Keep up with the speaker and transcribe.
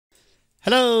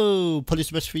Hello,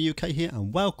 Polystbest for UK here,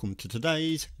 and welcome to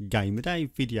today's Game of Day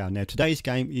video. Now, today's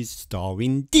game is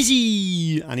starring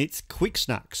Dizzy, and it's Kwik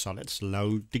Snax. So let's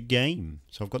load the game.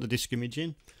 So I've got the disc image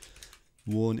in.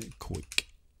 One quick.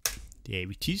 There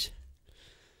it is.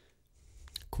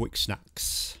 Kwik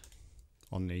Snax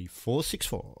on the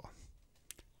 464.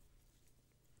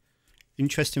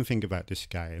 Interesting thing about this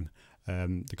game,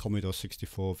 the Commodore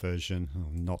 64 version. Oh,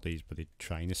 not these, but the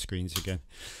trainer screens again.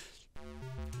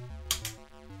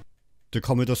 The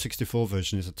Commodore 64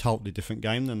 version is a totally different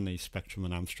game than the Spectrum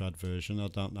and Amstrad version. I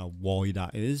don't know why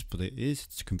that is, but it is.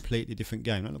 It's a completely different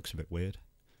game. That looks a bit weird.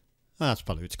 Oh, that's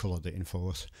probably it's coloured it in for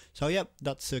us. So yep,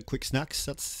 that's Kwik Snax.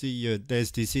 That's the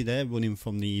there's Dizzy there running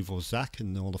from the evil Zack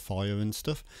and all the fire and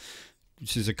stuff.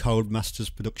 This is a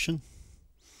Codemasters production.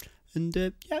 And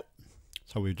yep.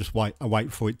 So we just wait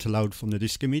for it to load from the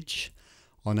disk image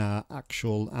on our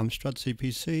actual Amstrad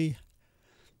CPC.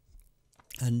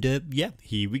 And yeah,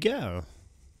 here we go.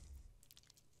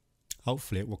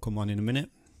 Hopefully it will come on in a minute.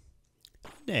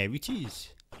 There it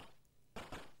is.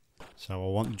 So I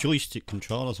want joystick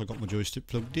controllers. I've got my joystick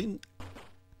plugged in.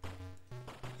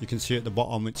 You can see at the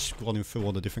bottom it's scrolling through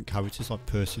all the different characters like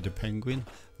Percy the Penguin,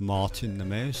 Martin the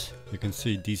Mouse. You can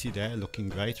see Dizzy there looking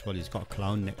great. Well, he's got a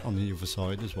clown neck on the other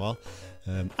side as well.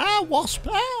 Wasp!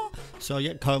 Ah! So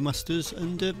yeah, Codemasters,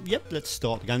 and yep, let's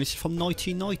start the game. This is from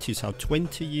 1990, so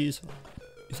 20 years.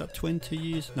 Is that 20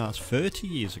 years? No, it's 30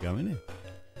 years ago, isn't it?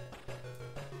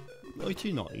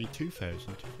 1990, 2000,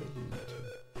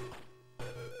 2002.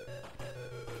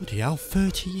 Bloody hell,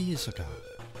 30 years ago.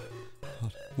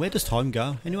 God, where does time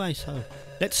go? Anyway, so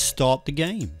let's start the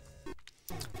game.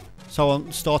 So on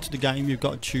the start of the game, you've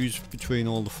got to choose between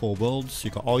all the four worlds.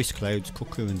 You've got Ice, Clouds,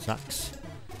 Cuckoo and Zax.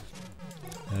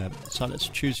 So let's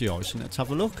choose the Ice and let's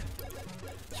have a look.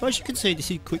 So as you can see,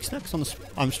 this is Kwik Snax on the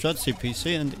Amstrad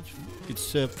CPC, and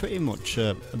it's pretty much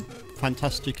a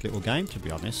fantastic little game, to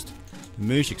be honest. The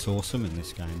music's awesome in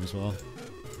this game as well.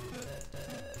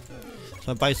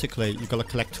 So basically you've got to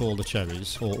collect all the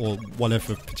cherries or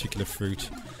whatever particular fruit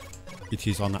it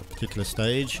is on that particular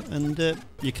stage, and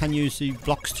you can use the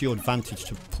blocks to your advantage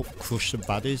to crush the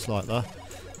baddies like that.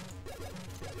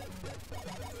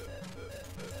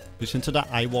 Listen to that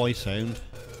AY sound.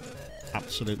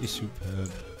 Absolutely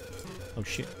superb. Oh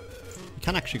shit. You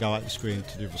can actually go out the screen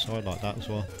to the other side like that as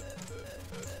well.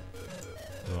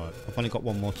 Right, I've only got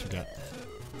one more to get.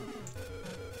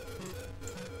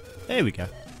 There we go.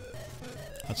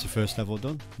 That's the first level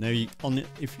done. Now,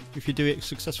 if you do it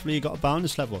successfully, you got a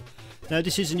bonus level. Now,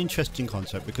 this is an interesting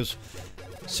concept because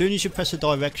as soon as you press a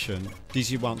direction,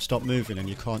 Dizzy won't stop moving and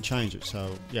you can't change it.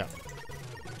 So, yeah.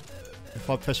 If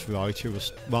I press right,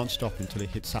 it won't stop until it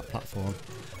hits that platform.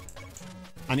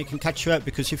 And it can catch you out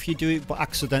because if you do it but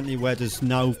accidentally where there's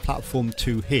no platform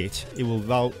to hit, it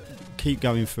will keep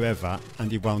going forever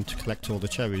and it won't collect all the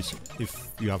cherries if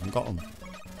you haven't got them.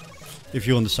 If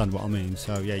you understand what I mean.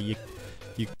 So yeah,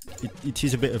 it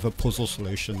is a bit of a puzzle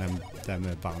solution,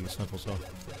 them bonus levels are.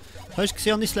 So as you can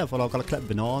see on this level, I've got to collect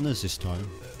bananas this time.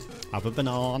 Have a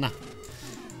banana.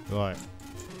 Right.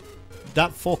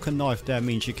 That fork and knife there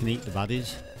means you can eat the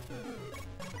baddies.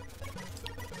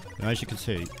 Now, as you can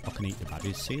see, I can eat the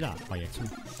baddies. See that? I ate them.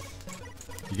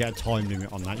 You get a time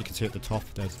limit on that. You can see at the top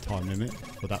there's a time limit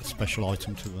for that special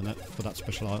item to run out.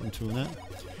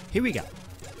 Here we go.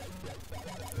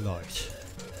 Right.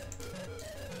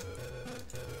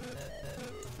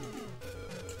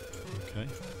 Okay.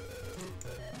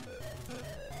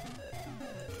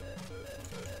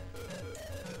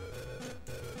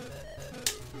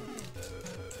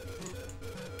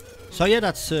 So yeah,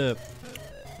 that's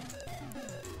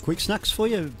Kwik Snax for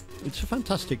you. It's a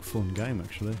fantastic fun game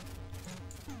actually.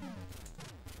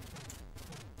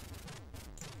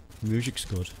 Music's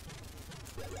good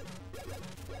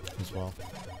as well.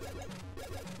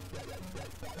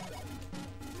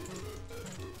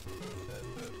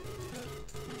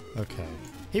 Okay,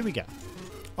 here we go.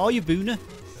 Are you Boona?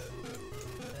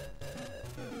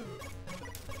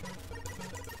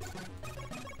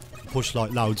 Push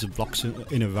like loads of blocks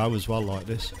in a row as well like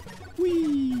this.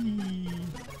 Whee!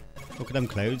 Look at them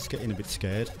clouds getting a bit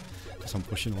scared because I'm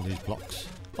pushing all these blocks.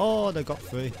 Oh, they got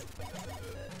free.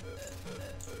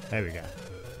 There we go.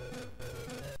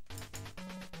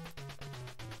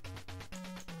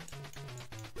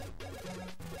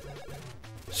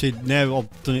 See, now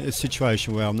I've done it in a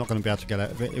situation where I'm not going to be able to get out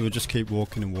of it. It will just keep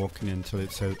walking and walking until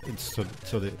it says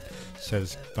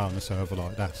bonus over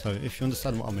like that. So if you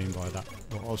understand what I mean by that,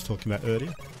 what I was talking about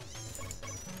earlier.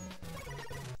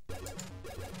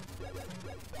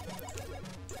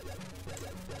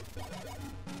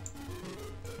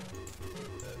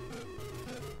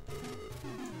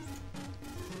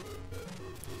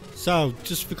 So,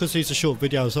 just because these are short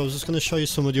videos, I was just going to show you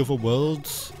some of the other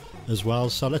worlds as well.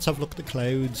 So let's have a look at the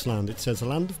Clouds land. It says, a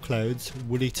land of clouds,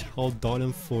 will it hold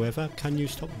Dylan forever? Can you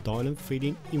stop Dylan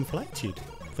feeling inflated?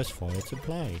 Press fire to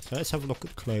play. So let's have a look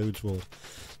at Clouds world.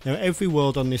 Now every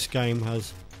world on this game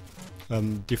has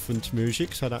different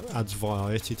music, so that adds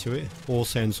variety to it. All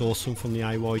sounds awesome from the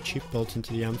AY chip built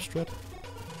into the Amstrad.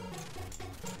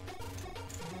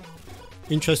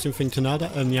 Interesting thing to know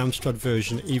that the Amstrad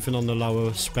version, even on the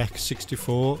lower spec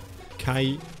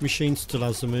 64K machine, still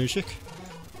has the music,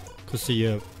 because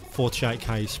the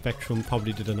 48K Spectrum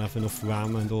probably didn't have enough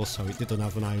RAM, and also it didn't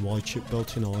have an AY chip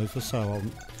built in either, so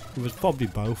it was probably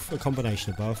both, a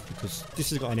combination of both, because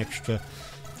this has got an extra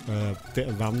bit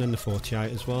of RAM than the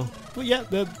 48 as well. But yeah,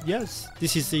 yes,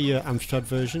 this is the Amstrad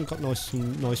version, got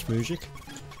some nice music.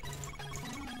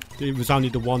 It was only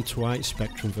the 128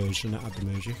 Spectrum version that had the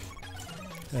music.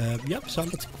 Yep, so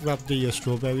let's grab the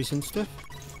strawberries and stuff.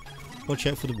 Watch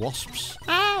out for the wasps.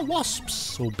 Ah,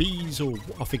 wasps! Or bees, or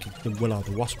I think there will have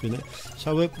a wasp in it.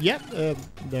 So, yep,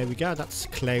 there we go, that's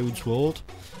Clouds World.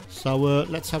 So,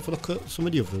 let's have a look at some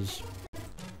of the others.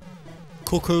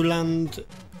 Cuckoo Land,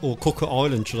 or Cuckoo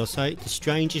Island, should I say, the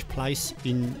strangest place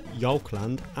in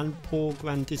Yolkland, and poor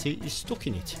Grand Dizzy is stuck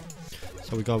in it.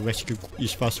 So we got rescue, you're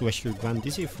supposed to rescue Grand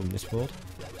Dizzy from this world.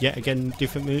 Yet again,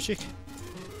 different music.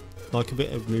 Like a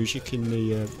bit of music in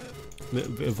the,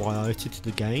 little bit of variety to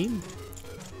the game.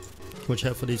 Watch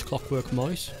out for these clockwork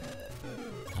mice.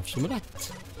 Have some of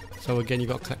that. So again, you've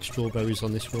got to collect strawberries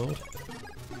on this world.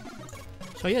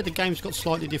 So yeah, the game's got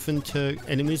slightly different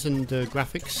enemies and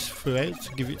graphics throughout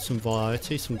to give it some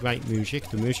variety, some great music.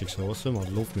 The music's awesome, I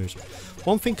love music.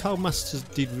 One thing Codemasters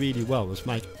did really well was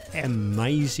make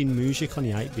amazing music on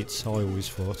the 8-bits, I always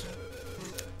thought.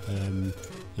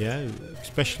 Yeah,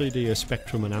 especially the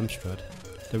Spectrum and Amstrad.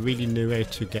 They really knew how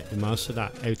to get the most of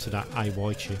that out of that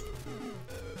AY chip.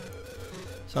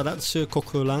 So that's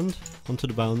Cuckoo Land. Onto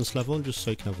the bonus level, just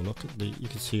so you can have a look at the. You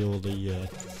can see all the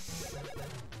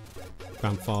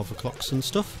grandfather clocks and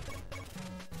stuff.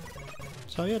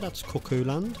 So yeah, that's Cuckoo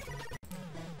Land.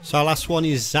 So last one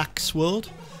is Zach's world.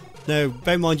 Now,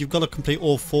 bear in mind you've got to complete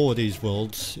all 4 of these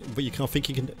worlds, but you can. I think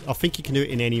you can do it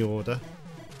in any order.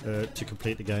 To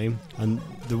complete the game, and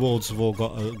the worlds have all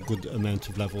got a good amount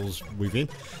of levels within.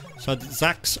 So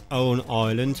Zach's own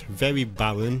island, very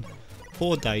barren.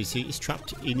 Poor Daisy is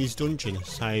trapped in his dungeon.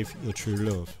 Save your true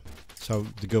love. So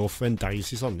the girlfriend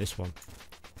Daisy's on this one.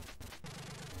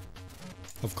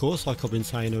 Of course, like I've been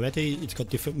saying already, it's got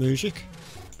different music,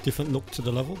 different look to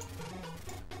the level.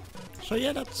 So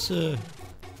yeah, that's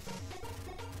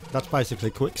basically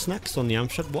Kwik Snax on the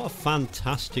Amstrad. What a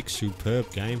fantastic,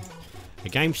 superb game. A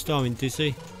game starring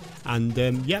Dizzy, and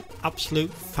yep,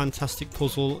 absolute fantastic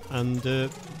puzzle and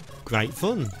great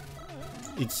fun.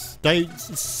 It's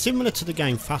similar to the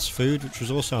game Fast Food, which was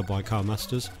also by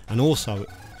Codemasters, and also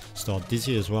starred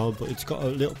Dizzy as well, but it's got a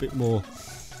little bit more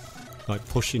like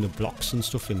pushing the blocks and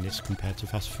stuff in this compared to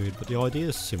Fast Food, but the idea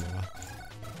is similar.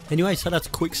 Anyway, so that's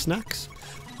Kwik Snax.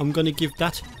 I'm going to give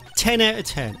that 10 out of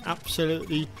 10.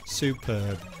 Absolutely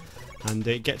superb, and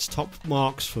it gets top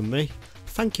marks from me.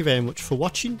 Thank you very much for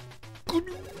watching.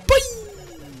 Good.